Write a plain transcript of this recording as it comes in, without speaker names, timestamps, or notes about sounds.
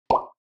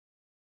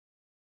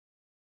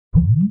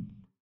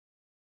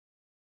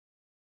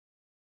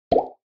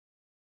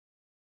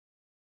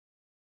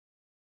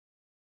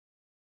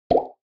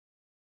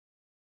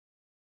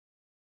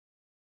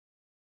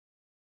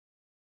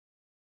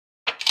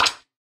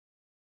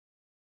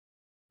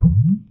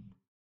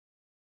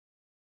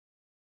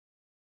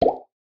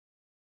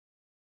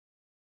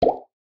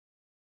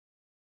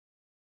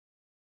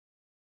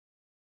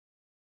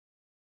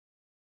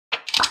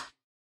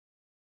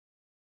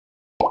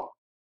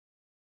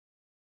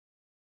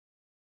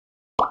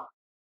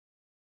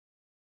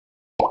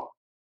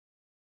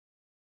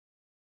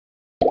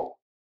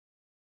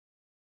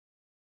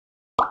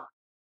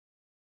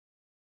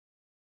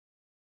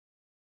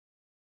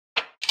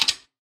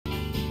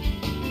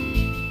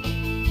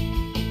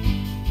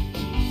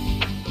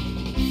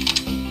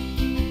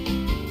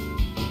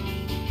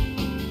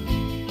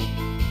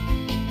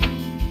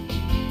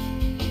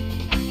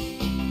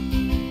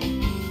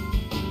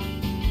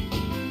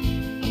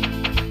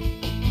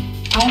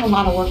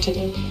lot of work to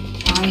do.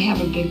 I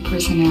have a big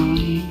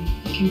personality.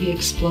 It can be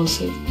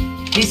explosive.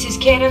 This is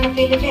Ken and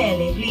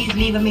Philippelli. Please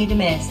leave me the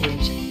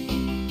message.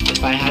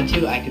 If I had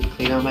to, I could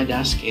clean out my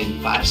desk in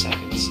 5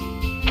 seconds.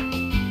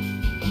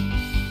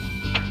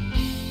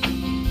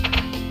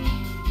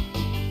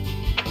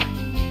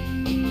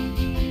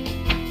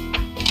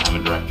 I'm a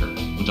director,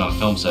 which on a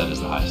film set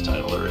is the highest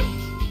title there is.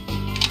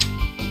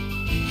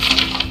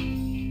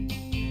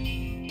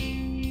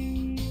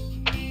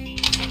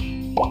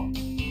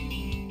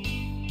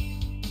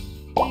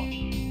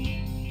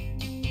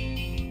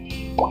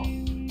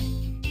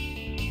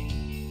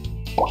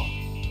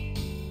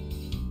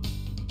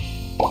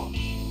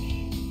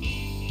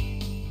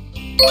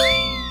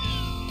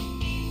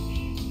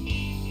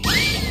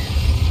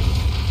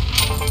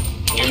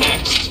 You're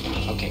next.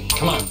 Okay,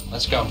 come on,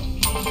 let's go.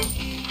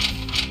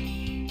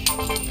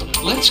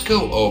 Let's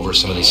go over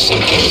some of these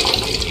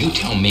symptoms. You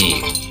tell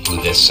me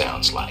who this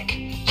sounds like.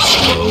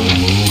 Slow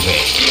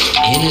moving,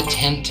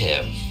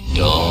 inattentive,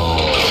 dull,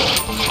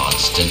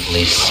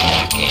 constantly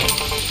snacking.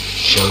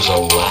 Shows a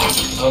lack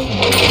of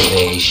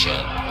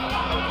motivation.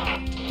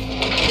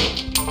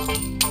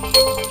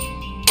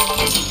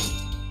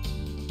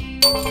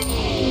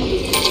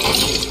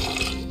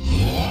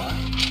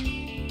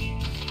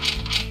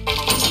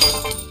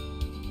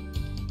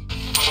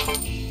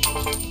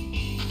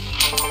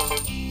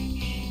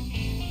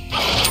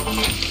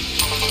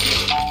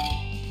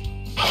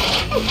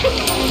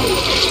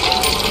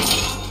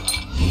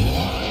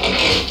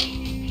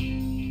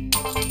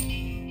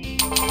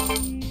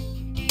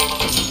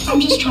 I'm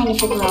just trying to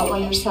figure out why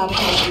you're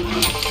sabotaging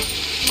her.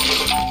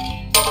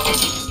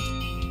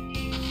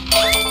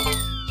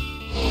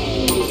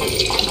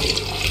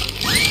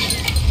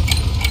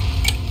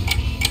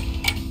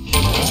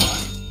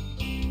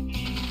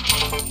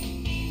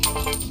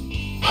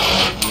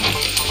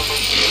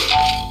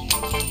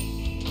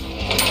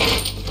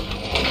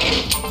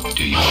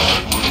 Do you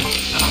want an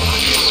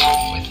alliance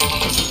with me?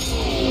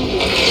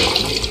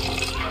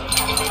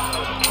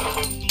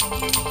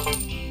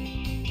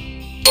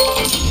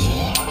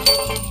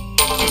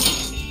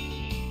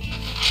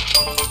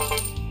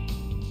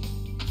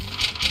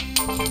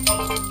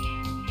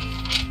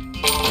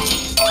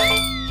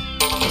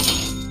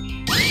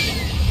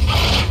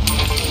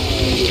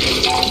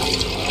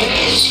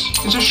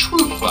 This is a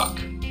shrewd buck.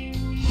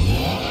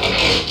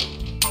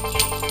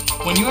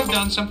 When you have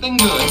done something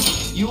good,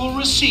 you will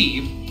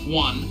receive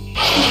 1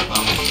 shrewd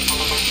buck.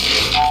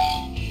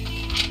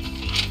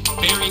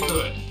 Very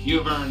good. You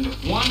have earned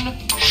 1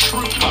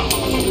 shrewd buck.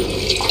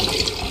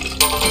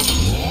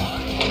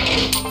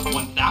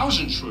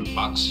 1,000 shrewd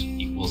bucks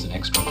equals an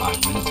extra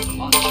 5 minutes for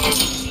lunch.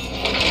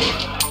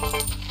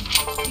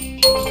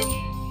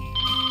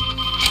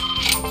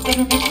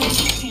 Dunder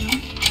Mifflin, you know?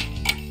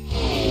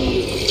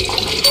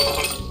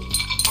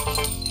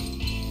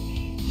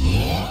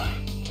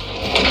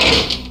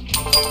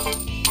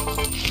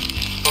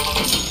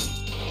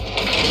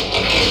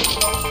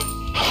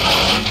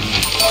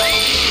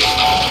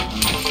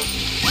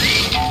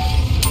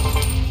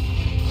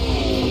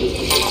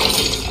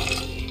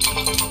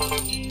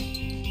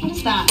 What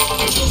is that?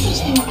 There's no such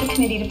thing as the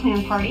committee to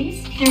plan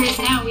parties. There is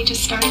now. We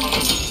just started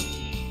it.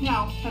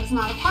 No, that is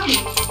not a party.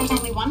 There's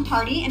only one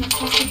party, and it's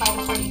hosted by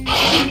the party.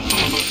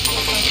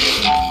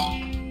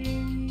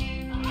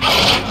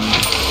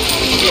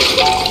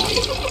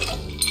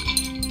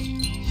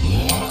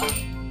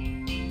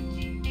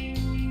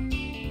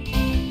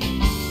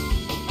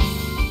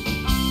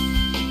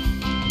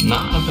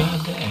 Not a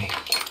bad day.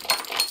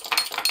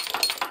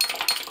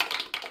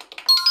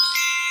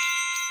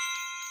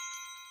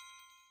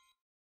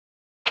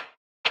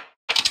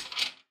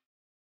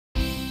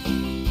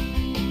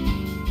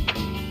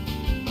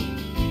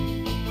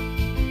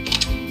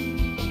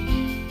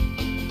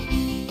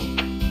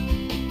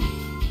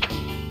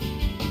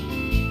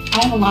 I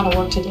have a lot of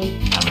work to do.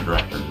 I'm a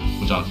director,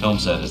 which on a film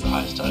set is the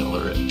highest title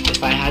there is.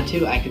 If I had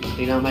to, I could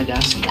clean out my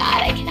desk.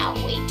 God, I cannot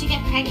wait to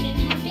get pregnant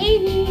and have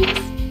babies.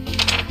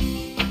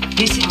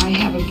 I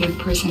have a big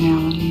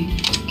personality.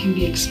 It can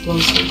be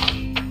explosive.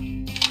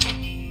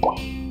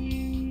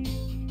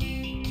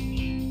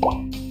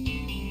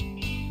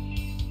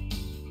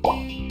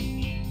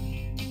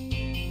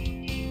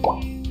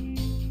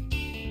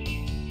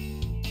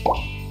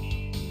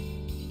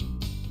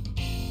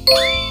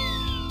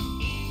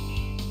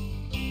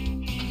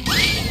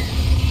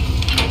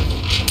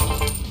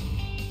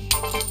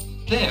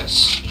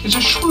 This is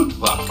a shrewd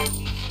buck.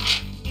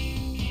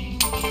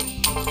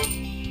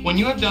 When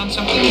you have done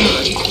something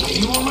good,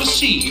 you will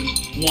receive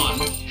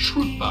 1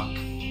 shrewd buck.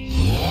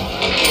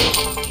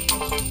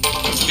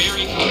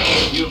 Very good.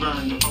 You have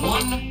earned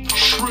 1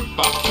 shrewd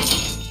buck.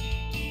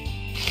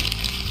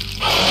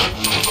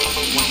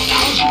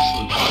 1,000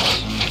 shrewd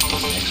bucks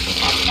is an extra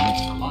 5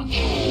 minutes for lunch.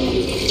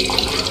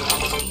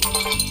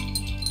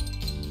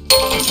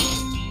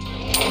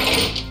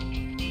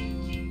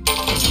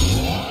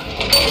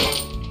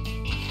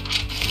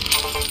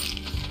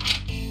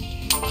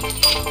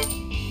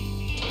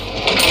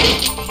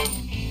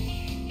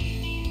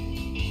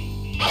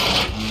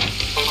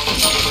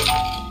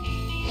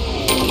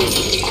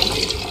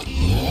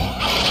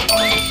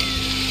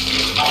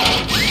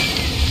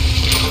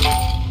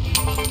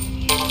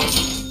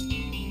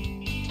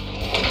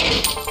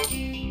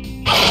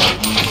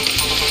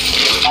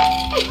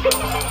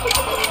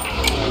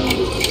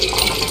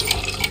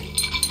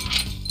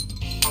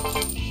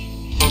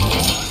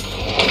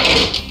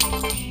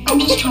 I'm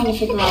just trying to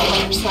figure out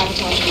why you're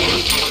sabotaging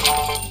me.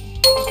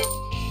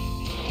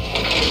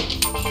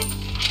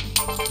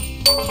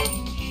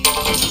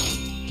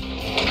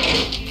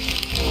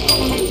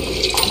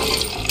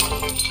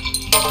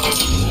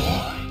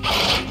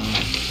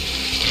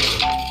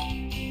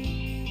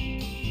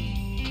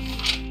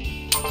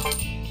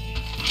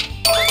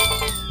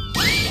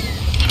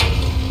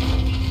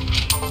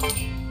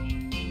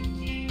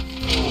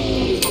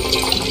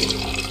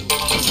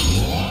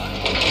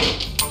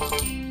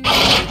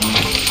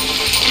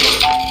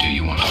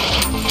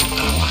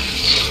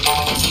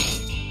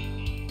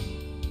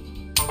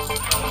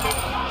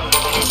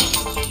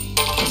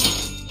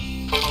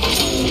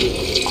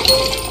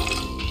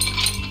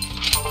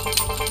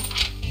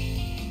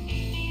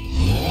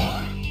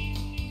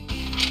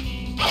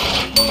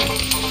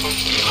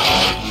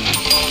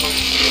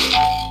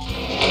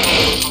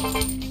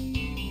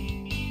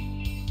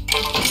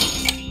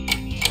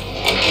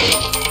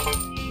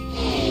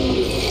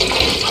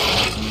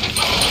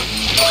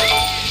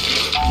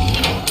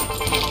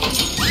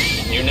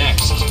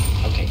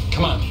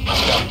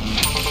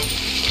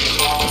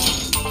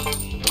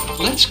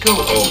 Let's go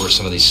over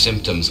some of these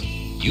symptoms.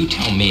 You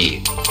tell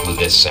me who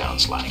this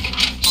sounds like.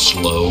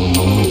 Slow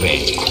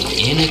moving,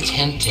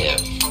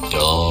 inattentive,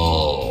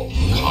 dull,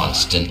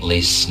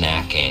 constantly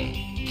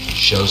snacking,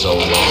 shows a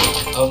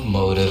lack of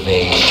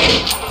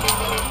motivation.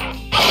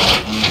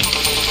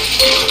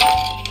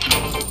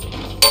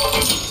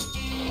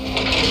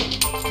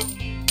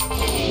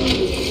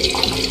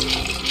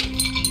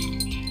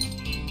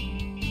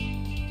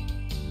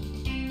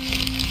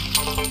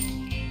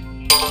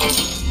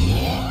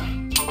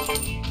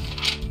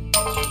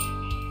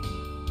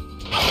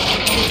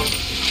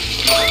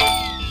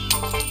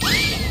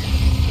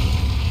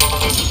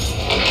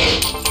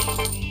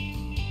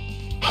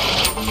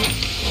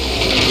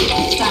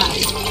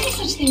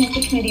 At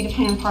the committee to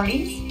plan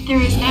parties. There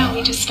is now,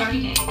 we just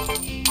started it.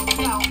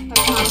 No,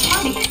 that's not a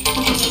party.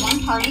 There's only one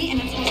party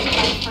and it's hosted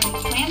by the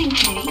party planning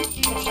committee.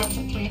 It starts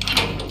at 3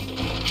 o'clock.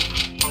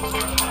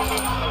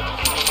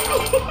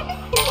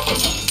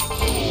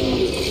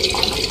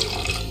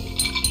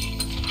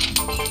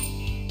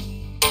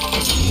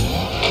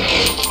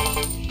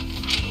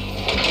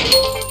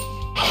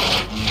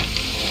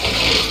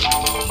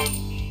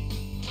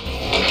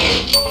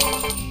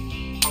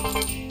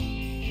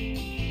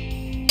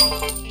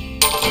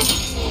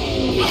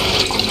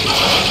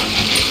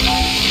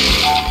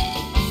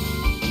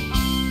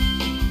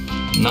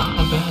 Not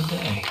a bad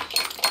day.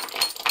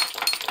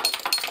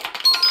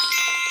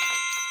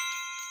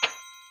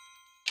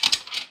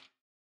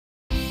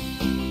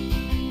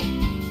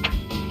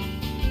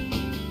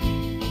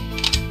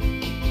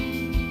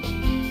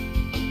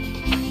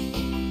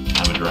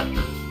 I'm a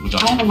director.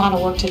 I have a lot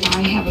of work to do.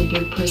 I have a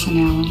big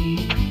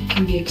personality.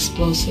 Can be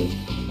explosive.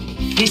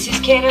 This is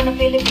Kate on the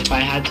Philippines. If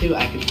I had to,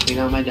 I could clean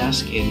out my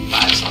desk in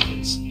 5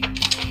 seconds.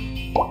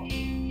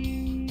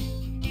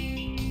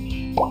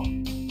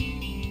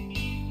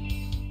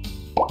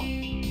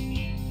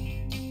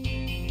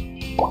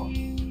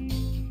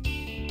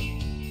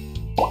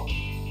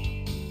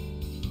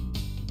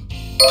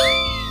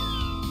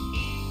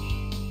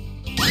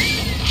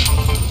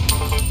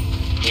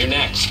 You're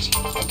next.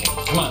 Okay,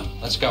 come on,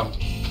 let's go.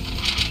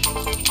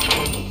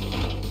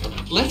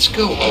 Let's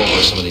go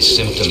over some of these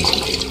symptoms.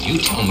 You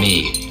tell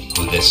me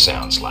who this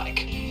sounds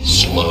like.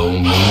 Slow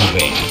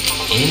moving,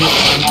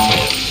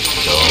 inattentive,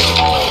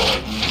 dull,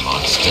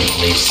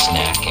 constantly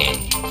snacking,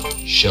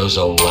 shows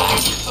a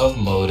lack of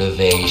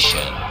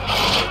motivation.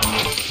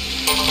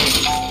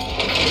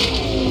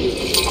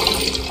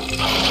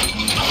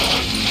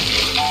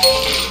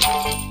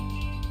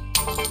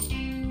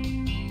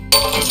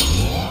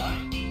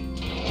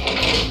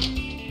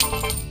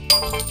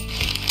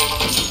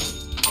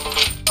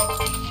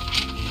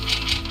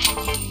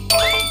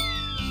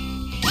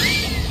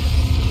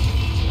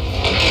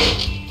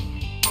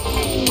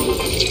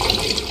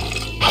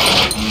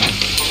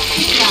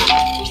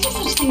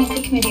 At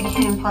the committee to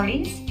plan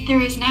parties. There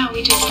is now,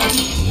 we just started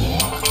it.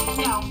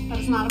 No, that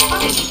is not a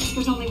party.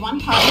 There's only one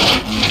party,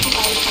 and it's hosted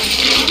by the party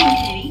planning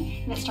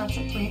committee, and it starts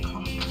at 3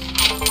 o'clock.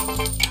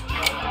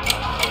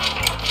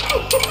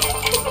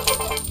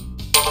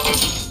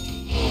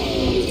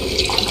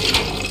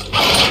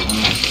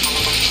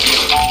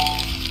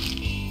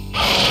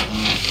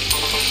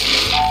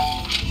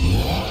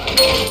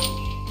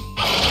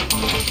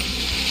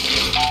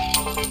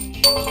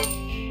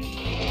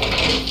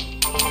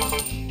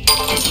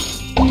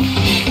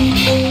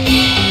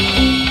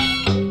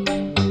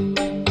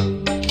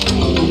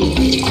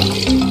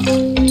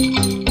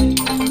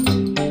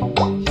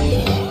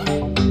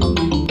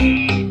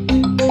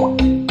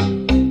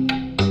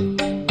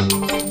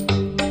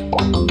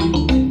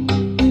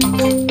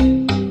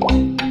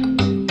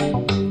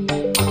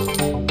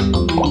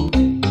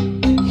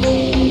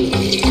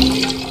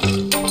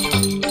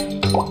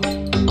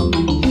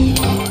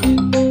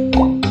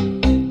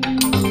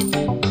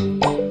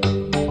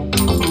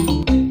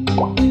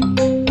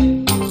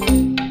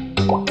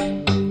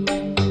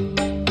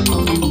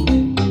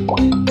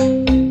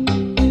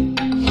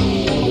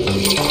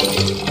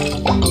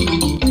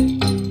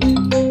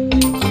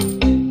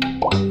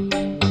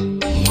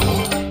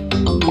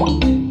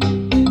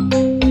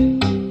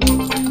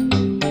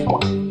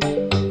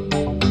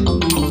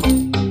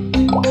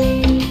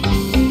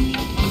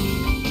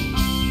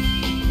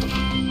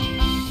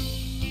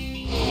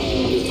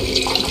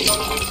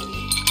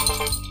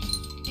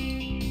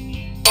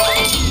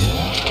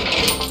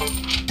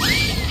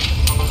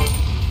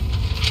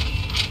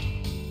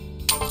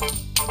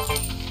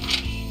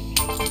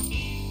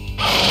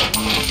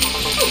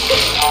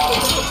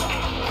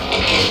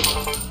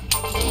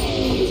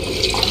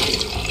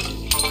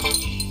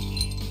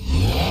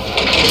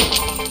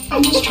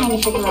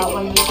 trying to figure out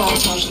why you're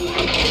sabotaging me.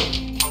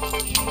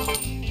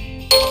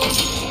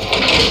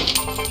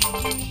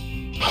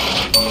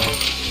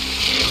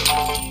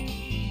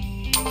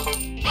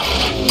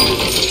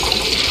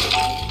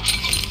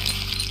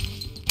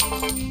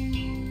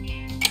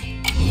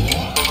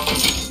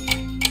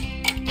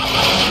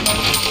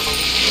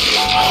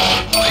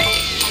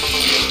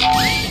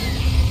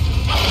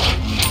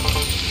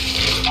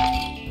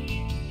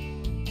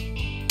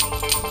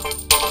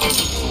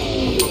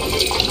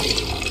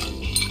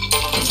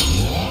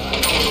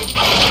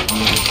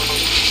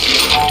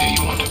 Do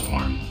you want to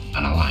form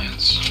an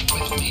alliance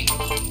with me?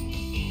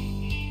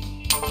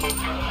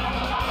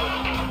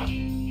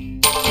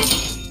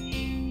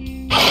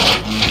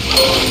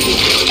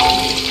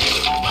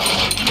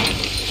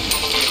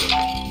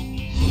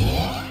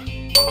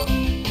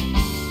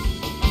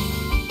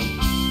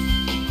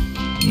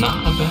 Not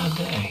a bad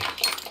day.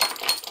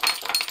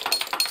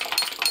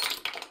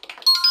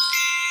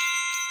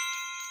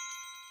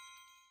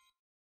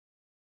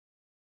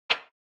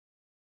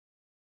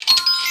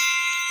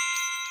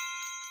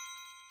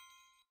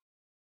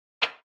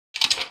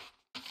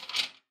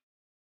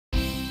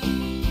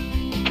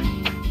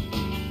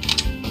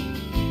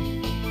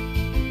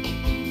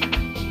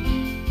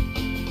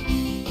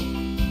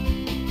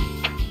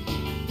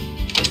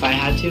 If I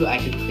had to, I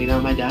could clean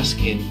out my desk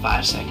in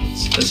 5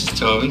 seconds. This is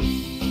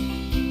Toby.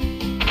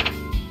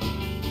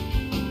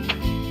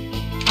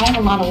 I have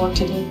a lot of work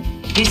to do.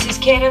 This is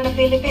Karen of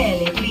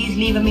Philippelli. Please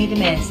leave me the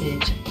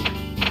message.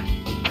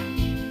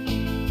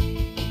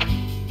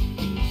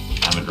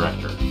 I'm a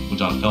director,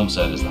 which on a film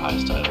set is the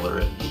highest title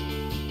there is.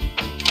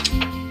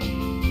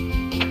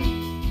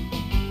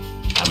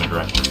 I'm a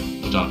director,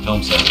 which on a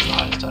film set is the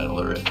highest title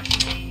there is.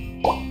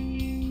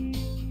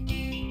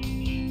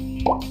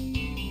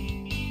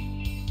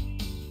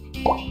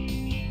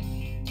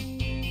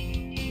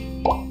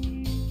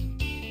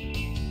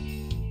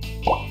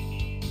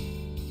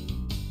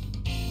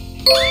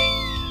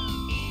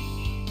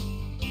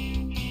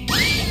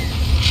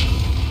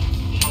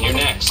 You're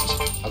next.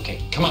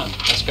 Okay, come on,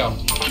 let's go.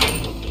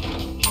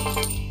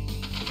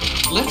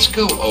 Let's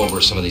go over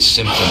some of these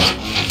symptoms.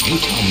 You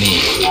tell me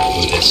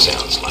who this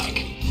sounds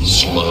like.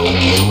 Slow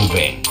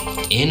moving,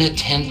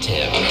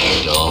 inattentive,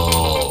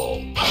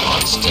 dull,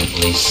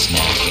 constantly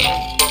snacking.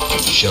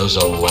 Shows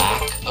a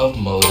lack of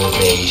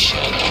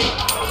motivation.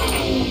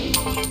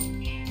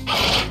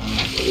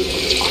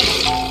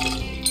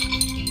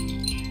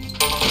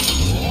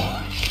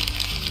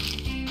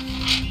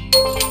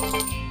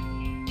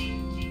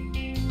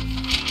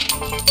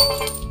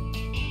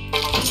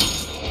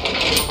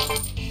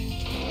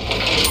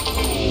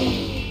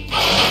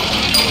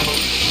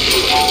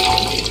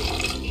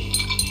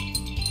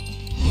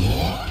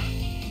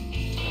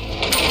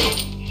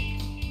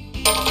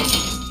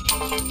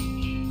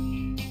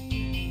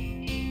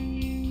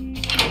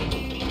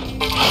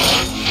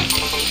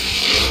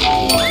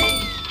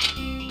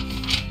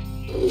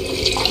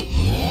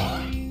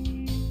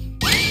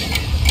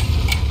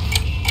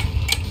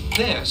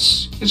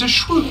 This is a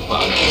shrewd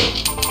bug.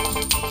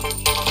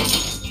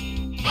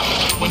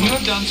 When you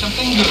have done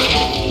something good,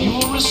 you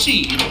will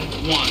receive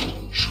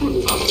 1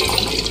 shrewd bug.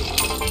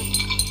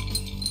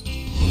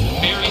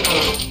 Very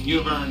good.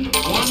 You've earned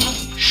 1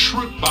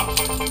 shrewd bug.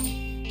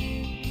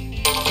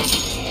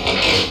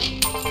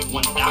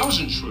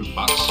 1,000 shrewd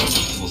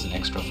bucks equals an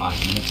extra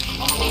 5 minutes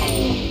clock.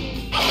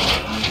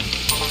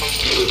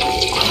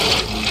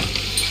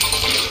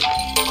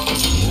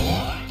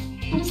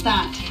 What is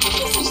that?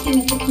 There's no such thing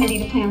as a committee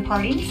to plan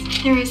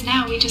parties. There is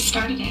now, we just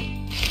started it.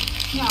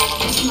 No,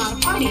 it's not a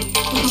party.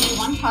 There's only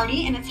one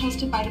party, and it's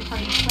hosted by the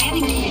party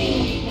planning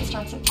committee that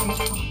starts at 3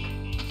 o'clock.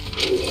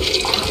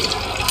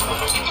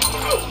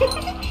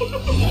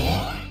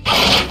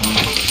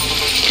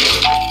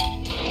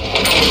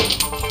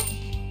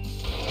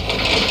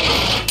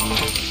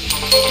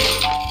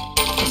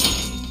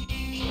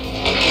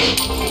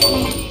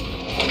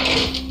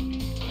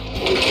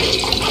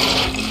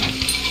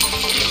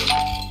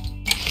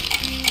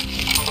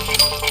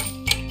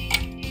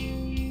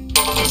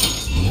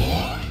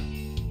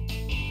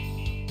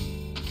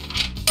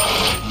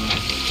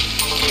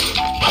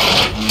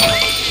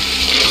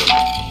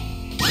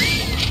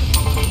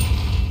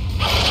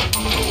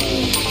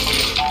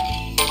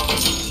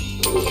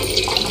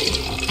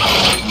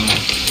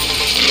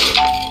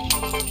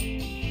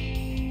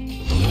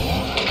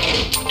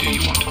 Do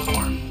you want to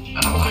form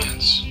an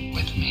alliance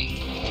with me?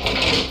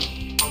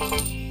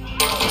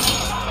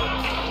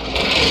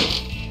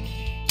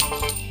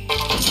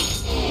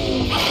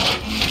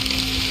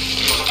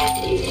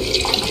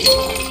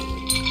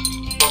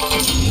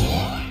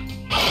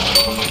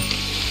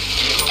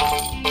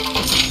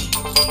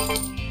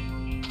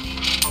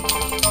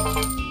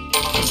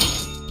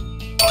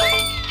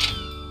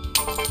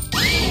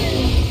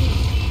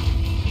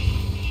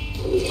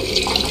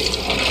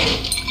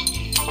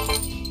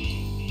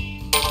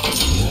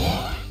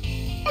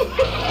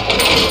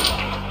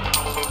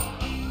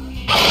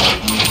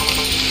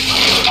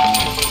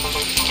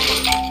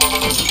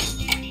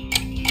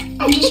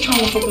 I'm just trying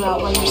to figure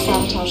out why you're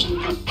sabotaging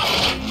me.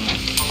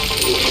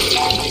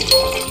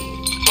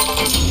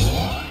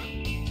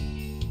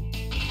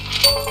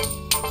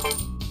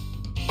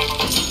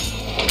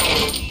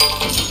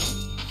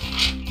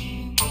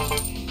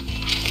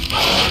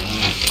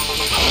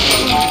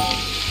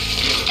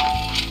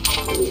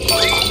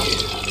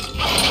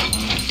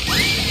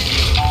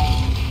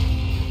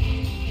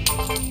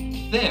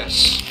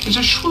 This is a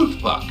shroot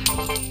buck.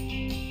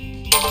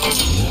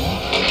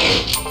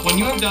 When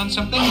you have done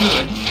something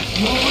good,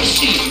 you will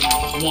receive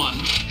 1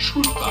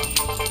 shroot buck.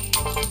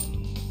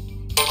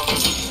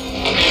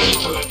 Very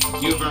good.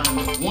 You've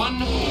earned 1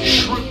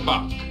 shroot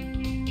buck.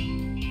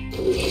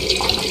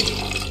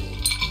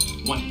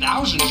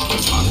 1,000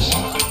 shroot bucks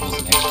equals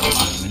an extra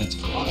 5 minutes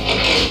for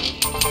lunch.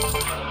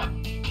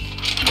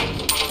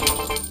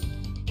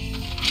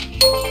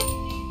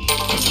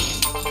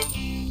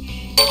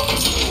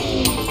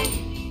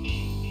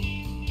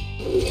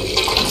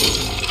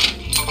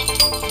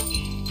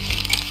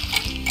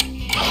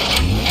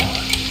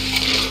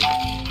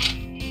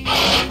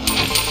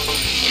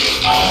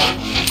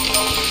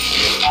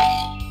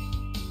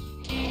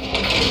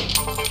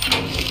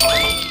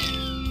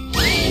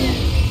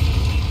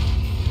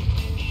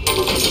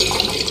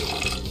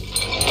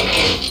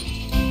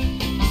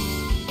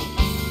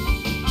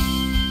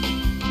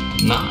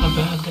 Not a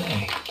bad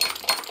day.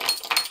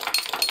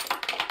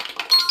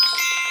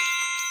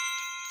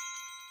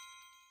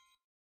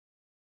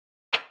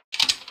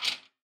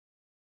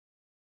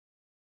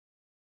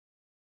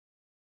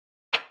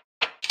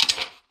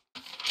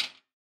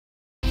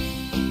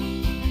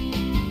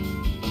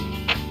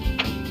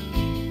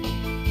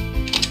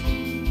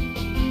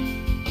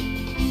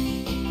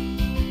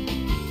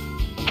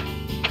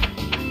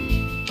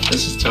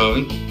 This is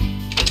Toby.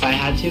 If I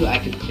had to, I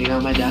could clean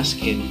out my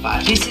desk in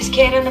 5 This is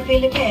Karen of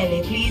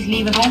Philippelli. Please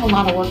leave a... I have a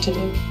lot of work to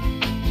do.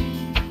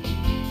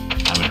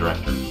 I'm a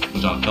director,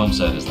 which on a film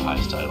set is the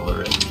highest title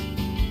there is.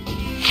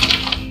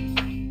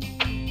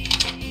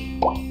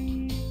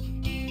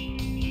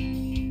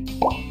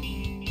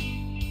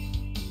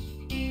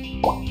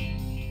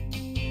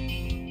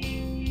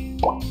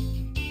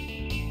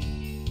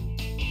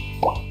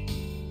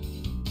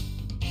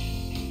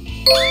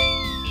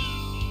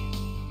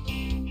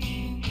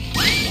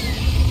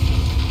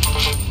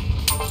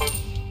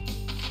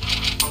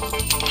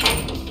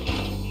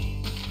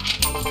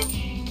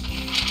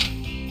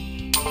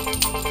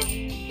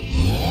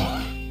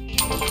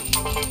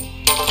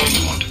 Do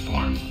you want to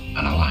form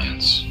an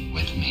alliance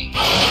with me?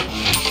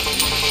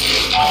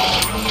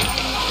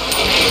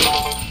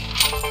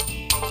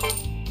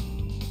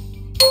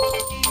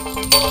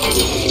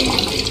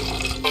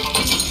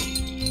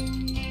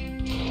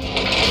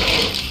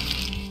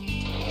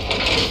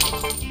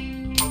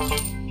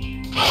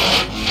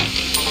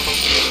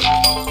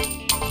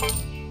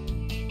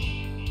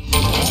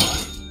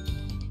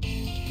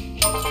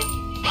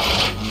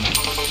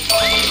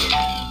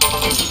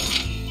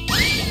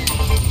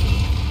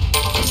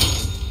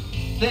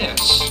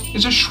 This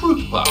is a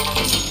shroot buck.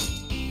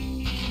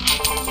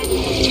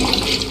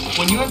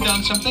 When you have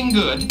done something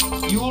good,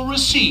 you will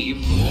receive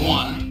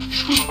 1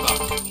 shroot buck.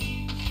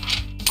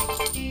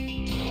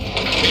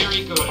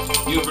 Very good.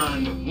 You've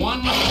earned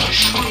 1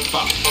 shroot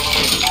buck.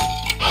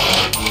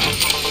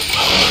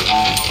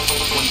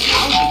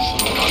 1,000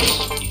 shroot bucks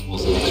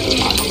equals an extra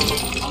 5 minutes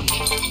for lunch.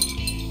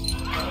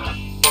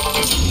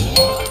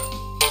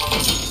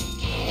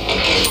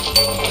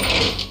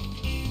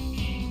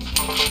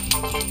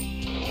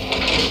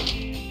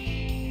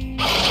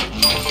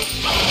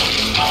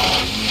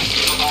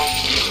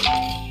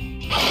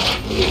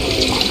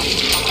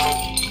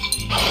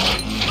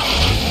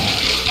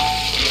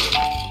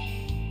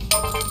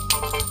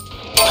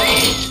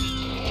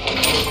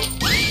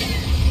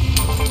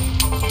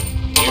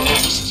 You're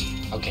next.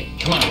 Okay,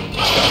 come on,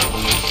 let's go.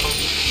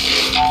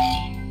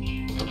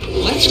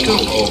 Let's go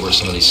over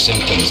some of these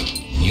symptoms.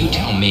 You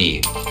tell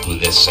me who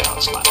this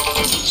sounds like.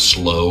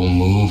 Slow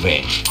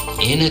moving,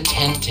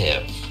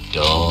 inattentive,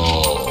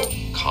 dull,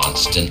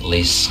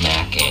 constantly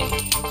snacking,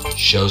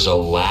 shows a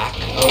lack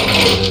of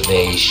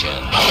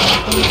motivation.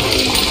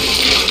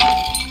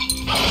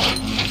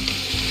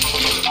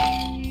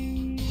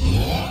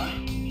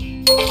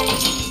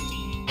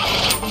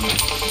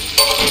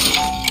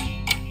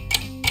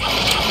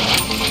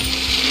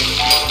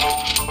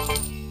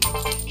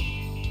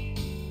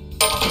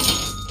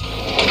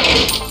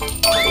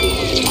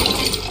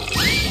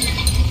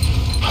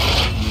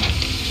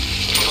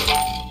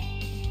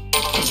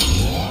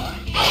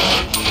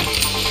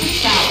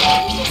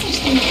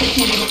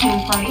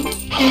 Parties.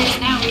 There is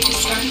now, we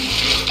just started.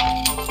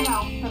 No,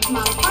 that's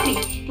not a party.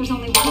 There's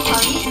only one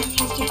party, and it's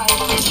hosted by the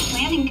party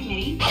planning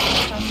committee. It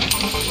starts at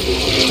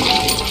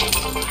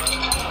 3.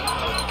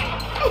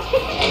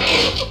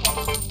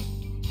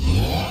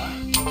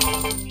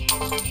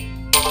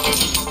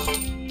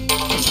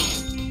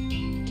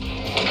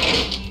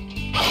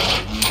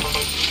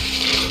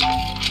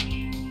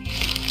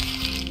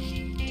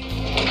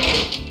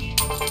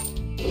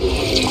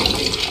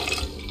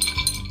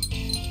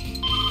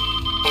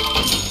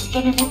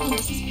 Dunder Mifflin,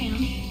 this is Pam.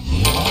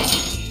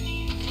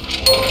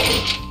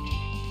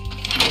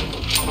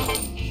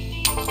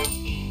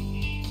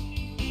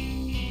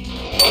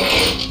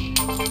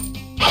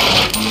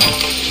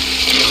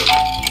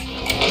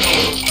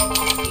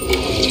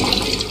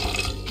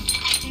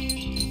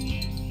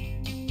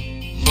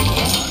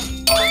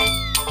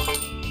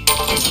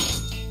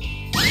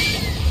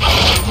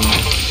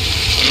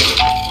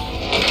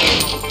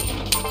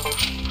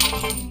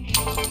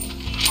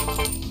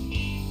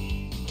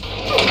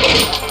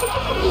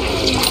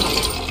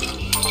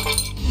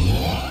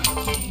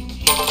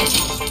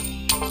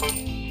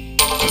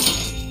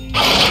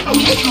 I'm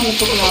just trying to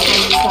figure out why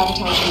you're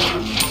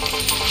sabotaging me.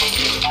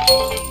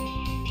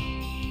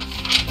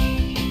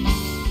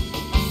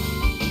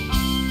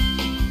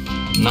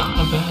 Not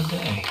a bad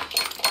day.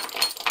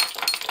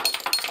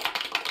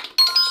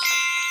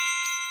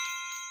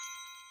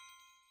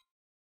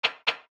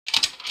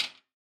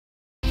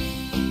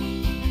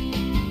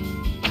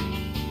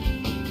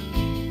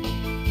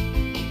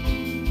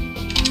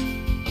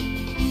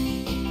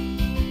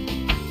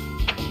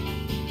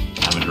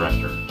 I'm a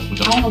director.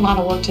 I have a lot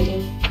of work to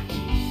do.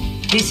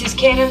 This is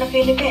Ken and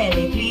Philly.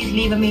 Please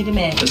leave me the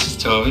mess. This is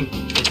Toby.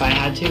 If I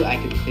had to, I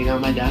could clean out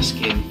my desk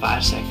in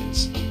 5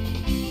 seconds.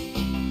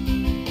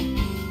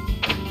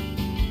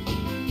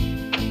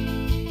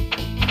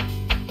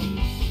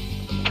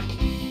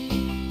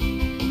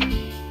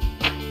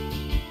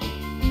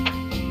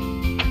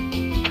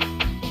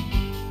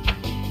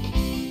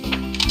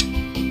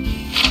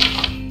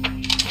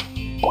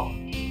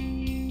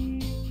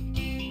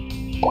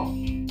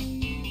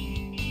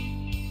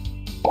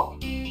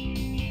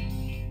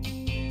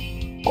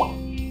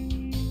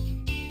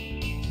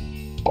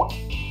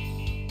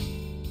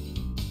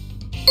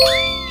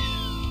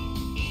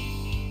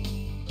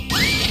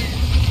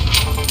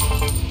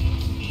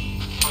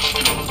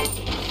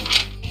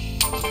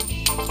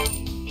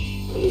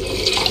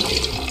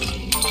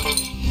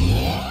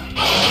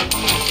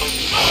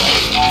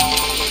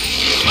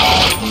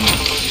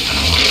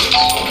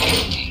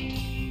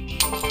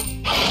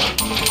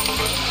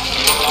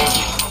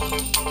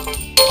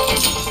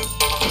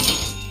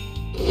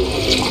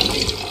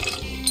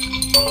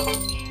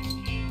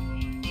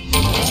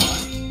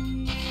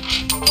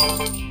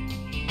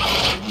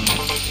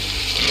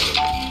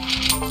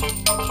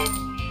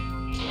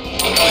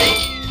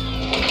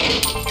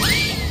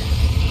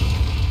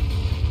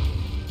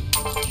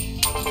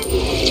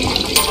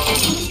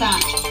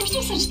 There's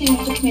no such thing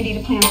as a committee to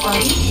plan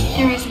parties.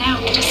 There is now.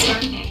 We just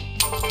started it.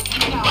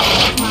 No,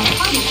 it's not a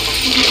party.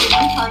 There's only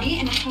one party,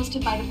 and it's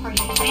hosted by the party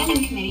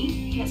planning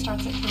committee, and it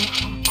starts at 3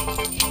 o'clock.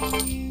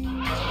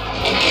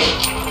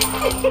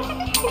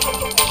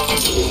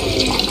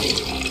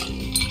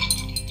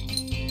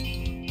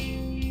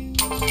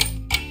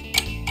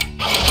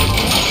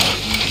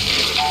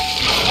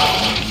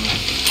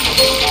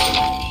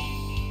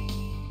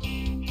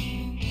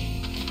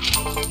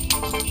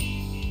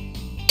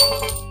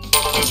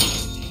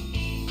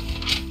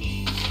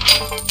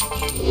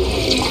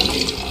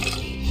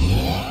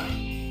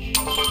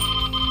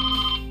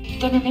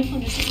 Dunder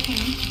Mifflin is his king.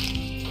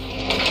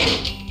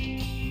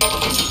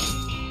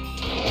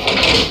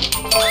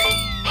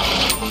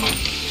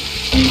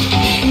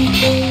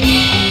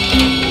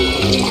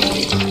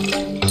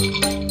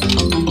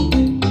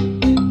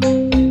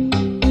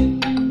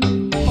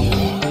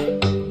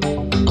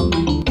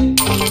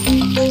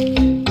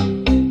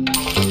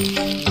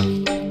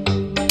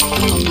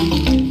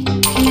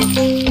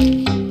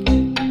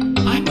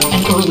 I'm an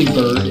early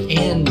bird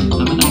and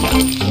I'm a night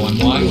owl. So I'm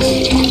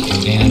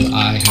wise and I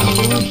have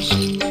worms.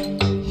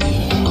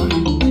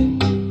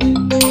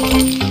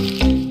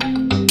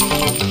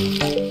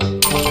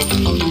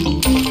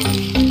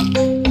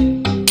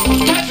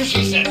 That's what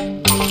she said.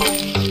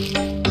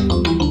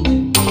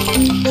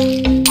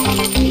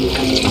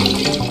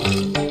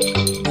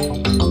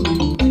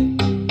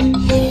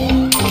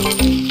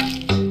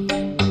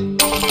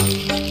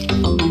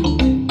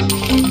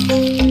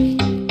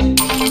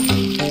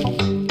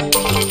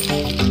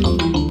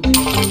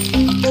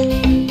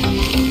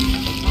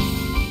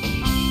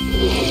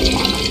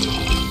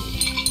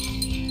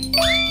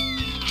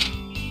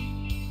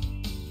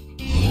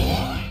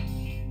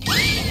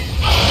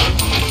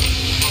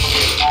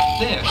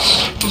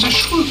 This is a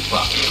shrew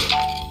pup.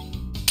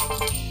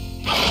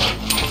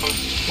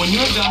 When you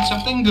have done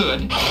something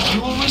good,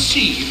 you will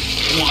receive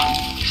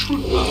 1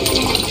 shrew pup.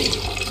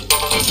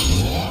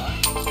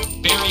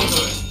 Very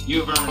good.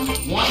 You've earned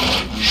 1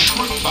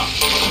 shrew pup.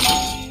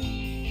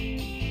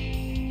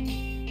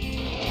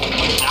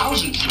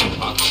 1,000 shrew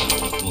pups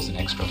Equals an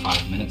extra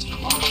 5 minutes for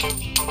lunch.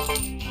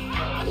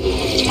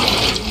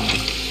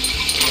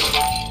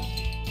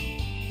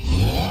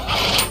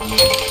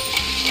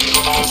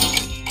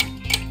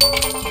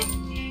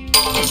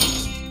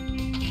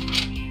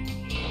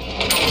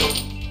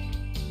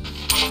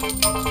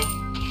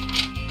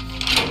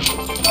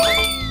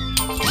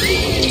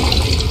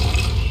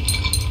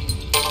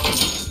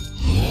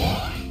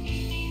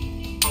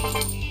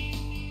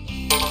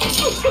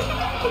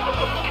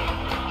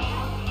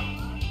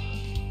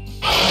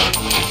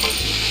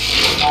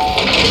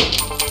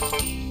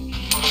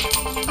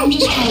 I'm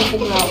just trying to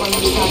figure out why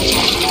you're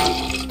sabotaging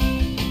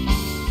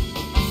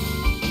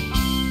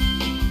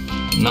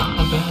me. Not a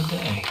bad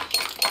day.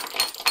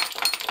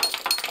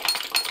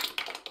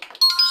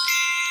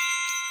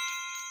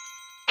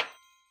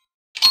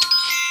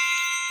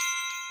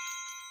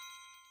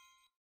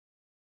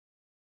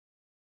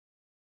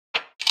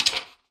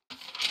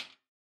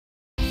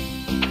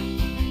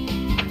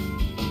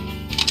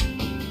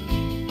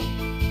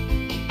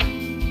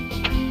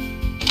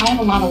 I have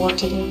a lot of work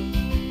to do.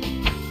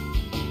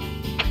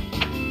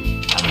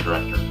 I'm a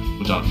director,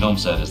 which on film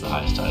set is the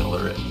highest title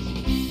there is.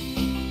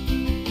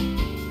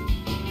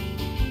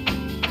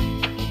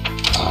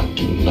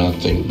 do not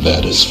think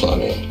that is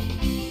funny.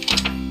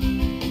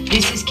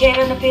 This is Ken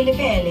on the Philly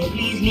Valley.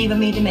 Please leave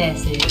me the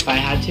message. If I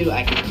had to,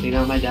 I could clean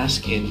out my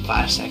desk in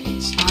 5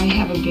 seconds. I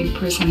have a big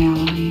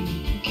personality.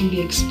 It can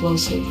be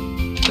explosive.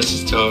 This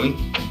is Toby.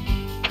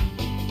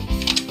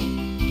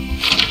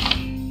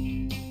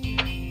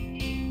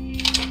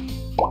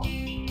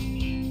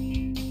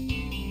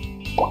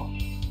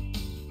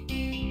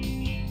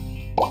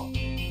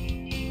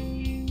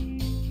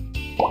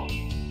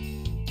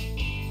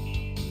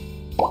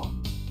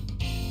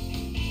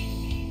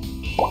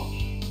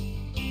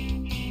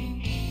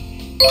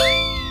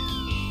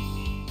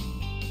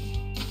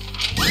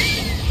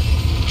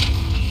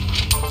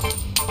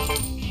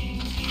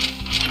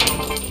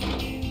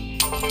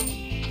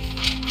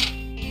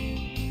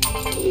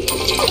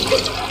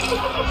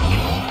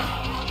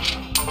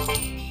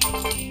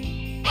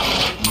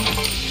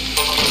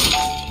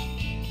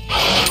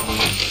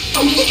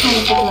 I'm just trying to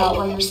figure out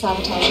why you're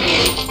sabotaging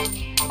me.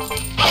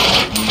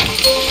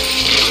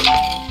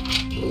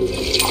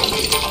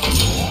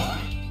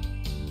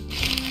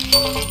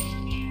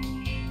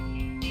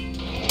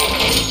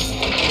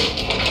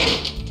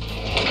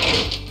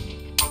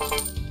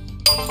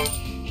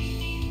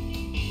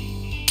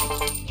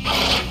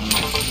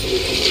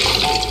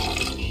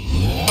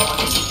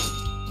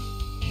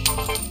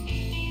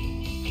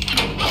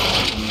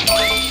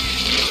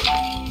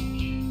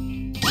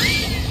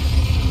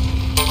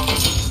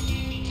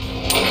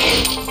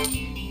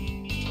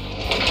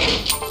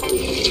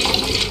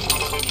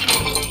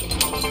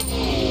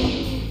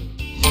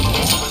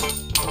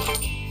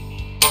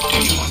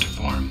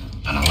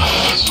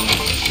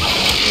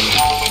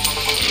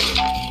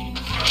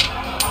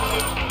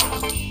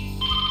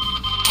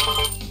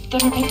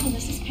 Dunder Mifflin,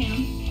 this is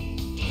Pam.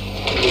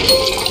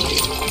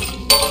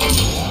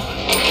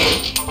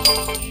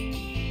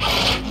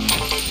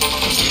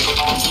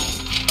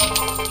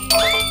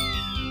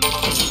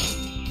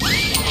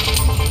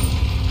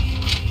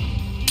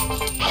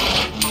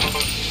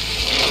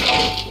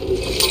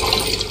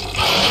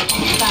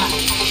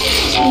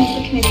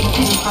 The committee to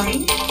plan a party?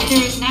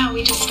 There is now,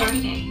 we just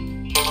started it.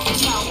 No,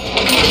 it's not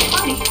a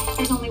party.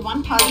 There's only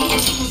one party, and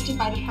it's hosted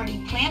by the party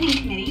planning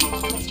committee,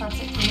 and it starts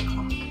at 3 o'clock.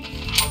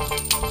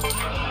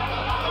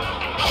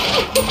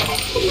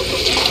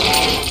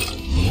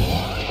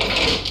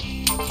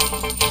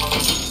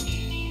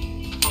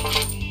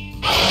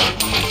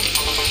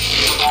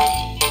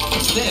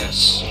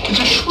 This is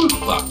a shroot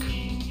buck.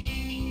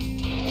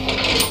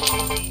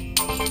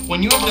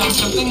 When you have done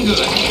something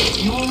good,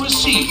 you will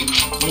receive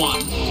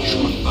 1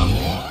 shroot buck.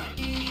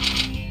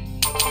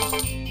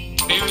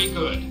 Very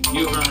good.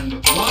 You've earned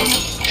 1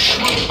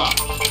 shroot buck.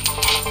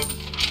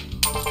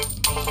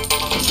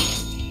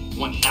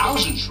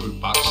 1,000 shroot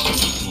bucks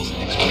equals an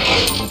extra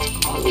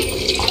 5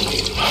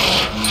 minutes of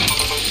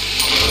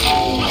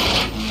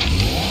lunch.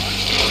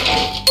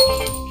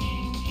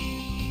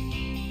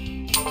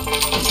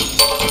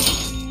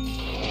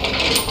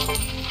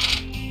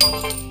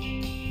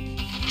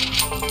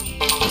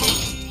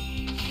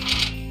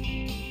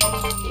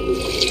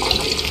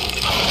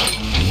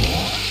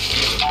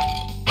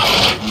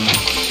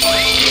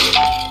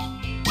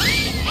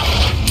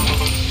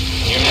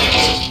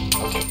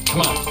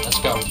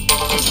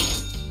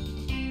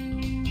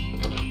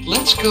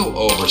 Let's go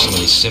over some of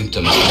these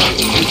symptoms. You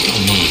tell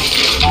me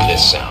what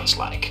this sounds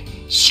like.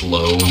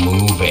 Slow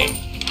moving,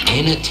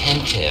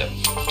 inattentive,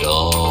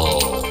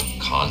 dull,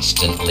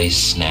 constantly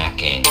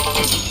snacking,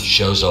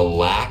 shows a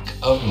lack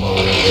of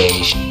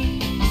motivation.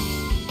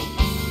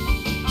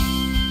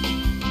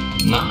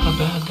 Not a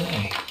bad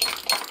day.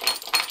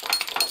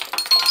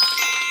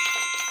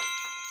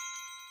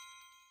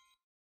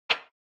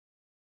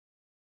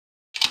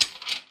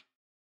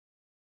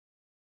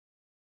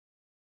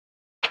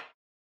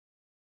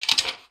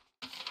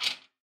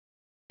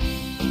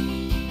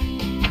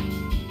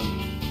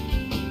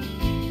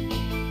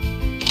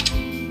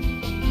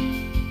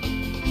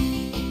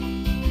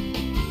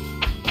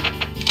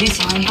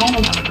 I'm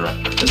a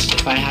director.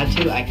 If I had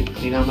to, I could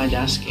clean out my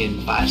desk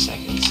in 5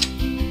 seconds.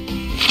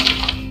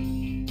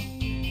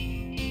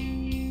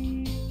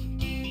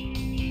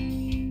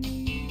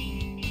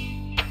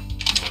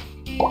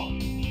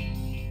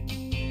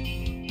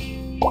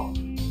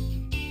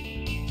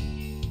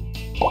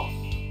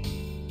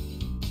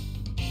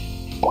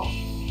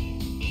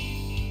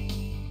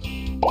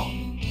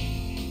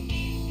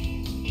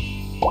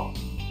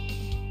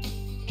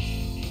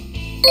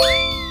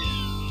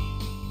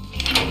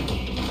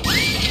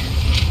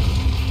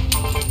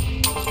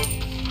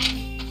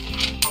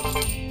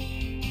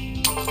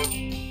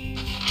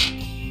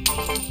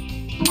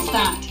 What's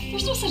that?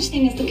 There's no such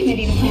thing as the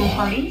committee to plan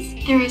parties.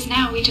 There is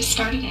now, we just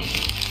started it.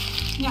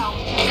 No,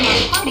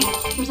 it's not a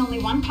party. There's only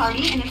one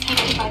party, and it's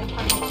hosted by the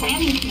party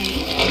planning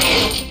committee, and it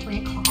starts at 3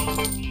 o'clock.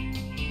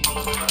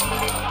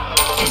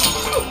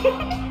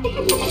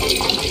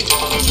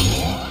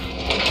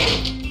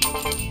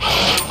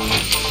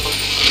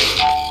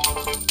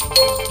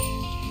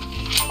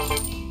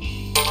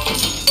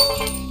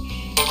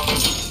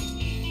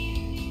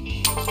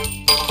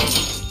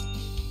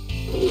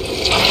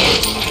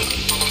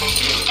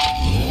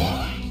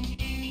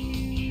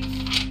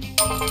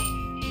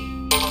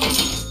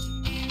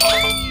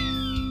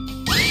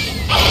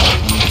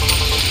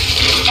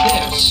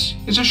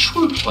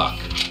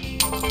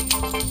 When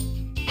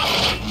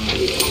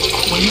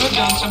you have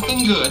done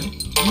something good,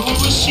 you will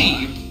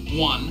receive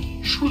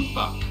 1 shroot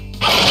buck.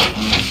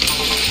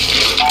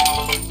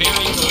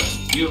 Very good.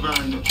 You have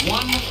earned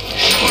 1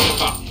 shroot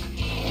buck.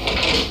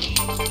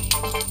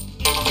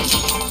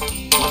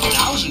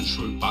 1,000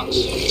 shroot bucks.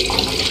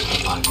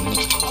 5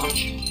 minutes to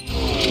lunch.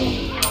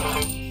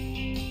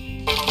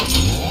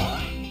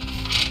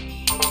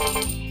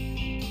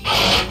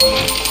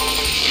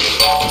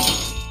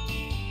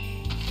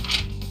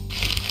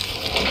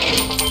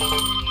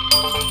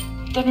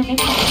 Dunder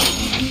Mifflin.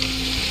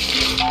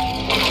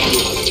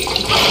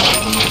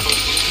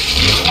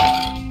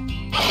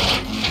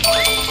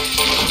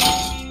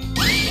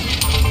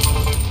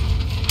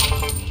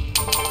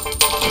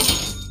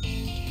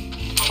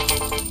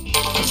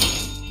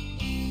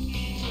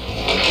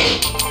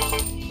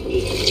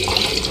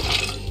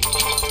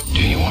 Do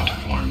you want to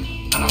form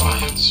an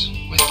alliance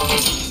with me?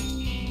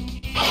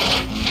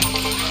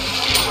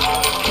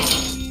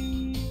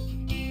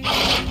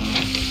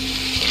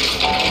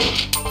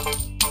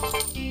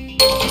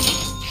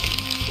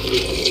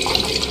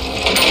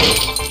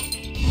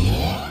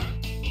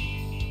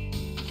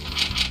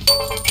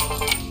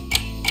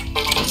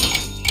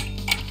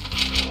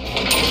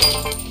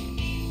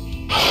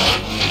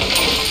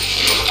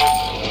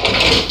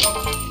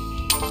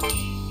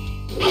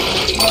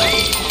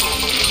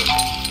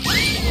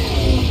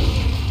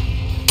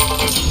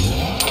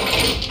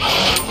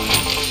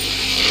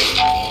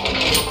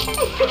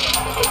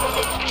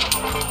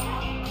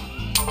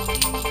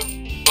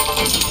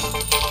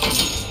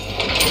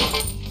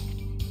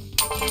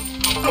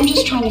 I'm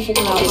just trying to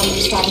figure out when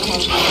you're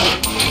sabotaging me.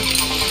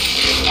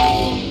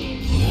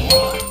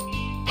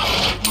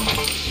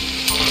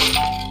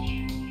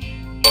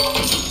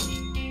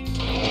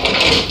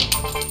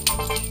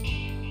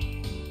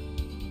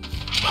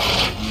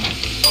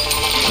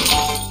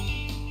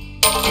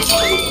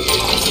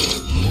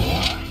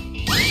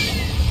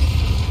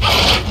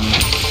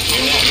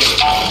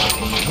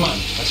 Come on,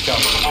 let's go.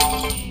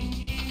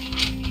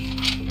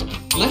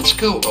 Let's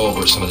go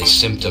over some of these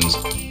symptoms.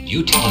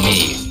 You tell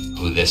me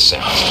who this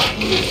sounds like.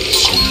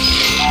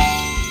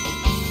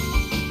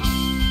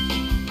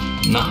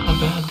 Not a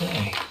bad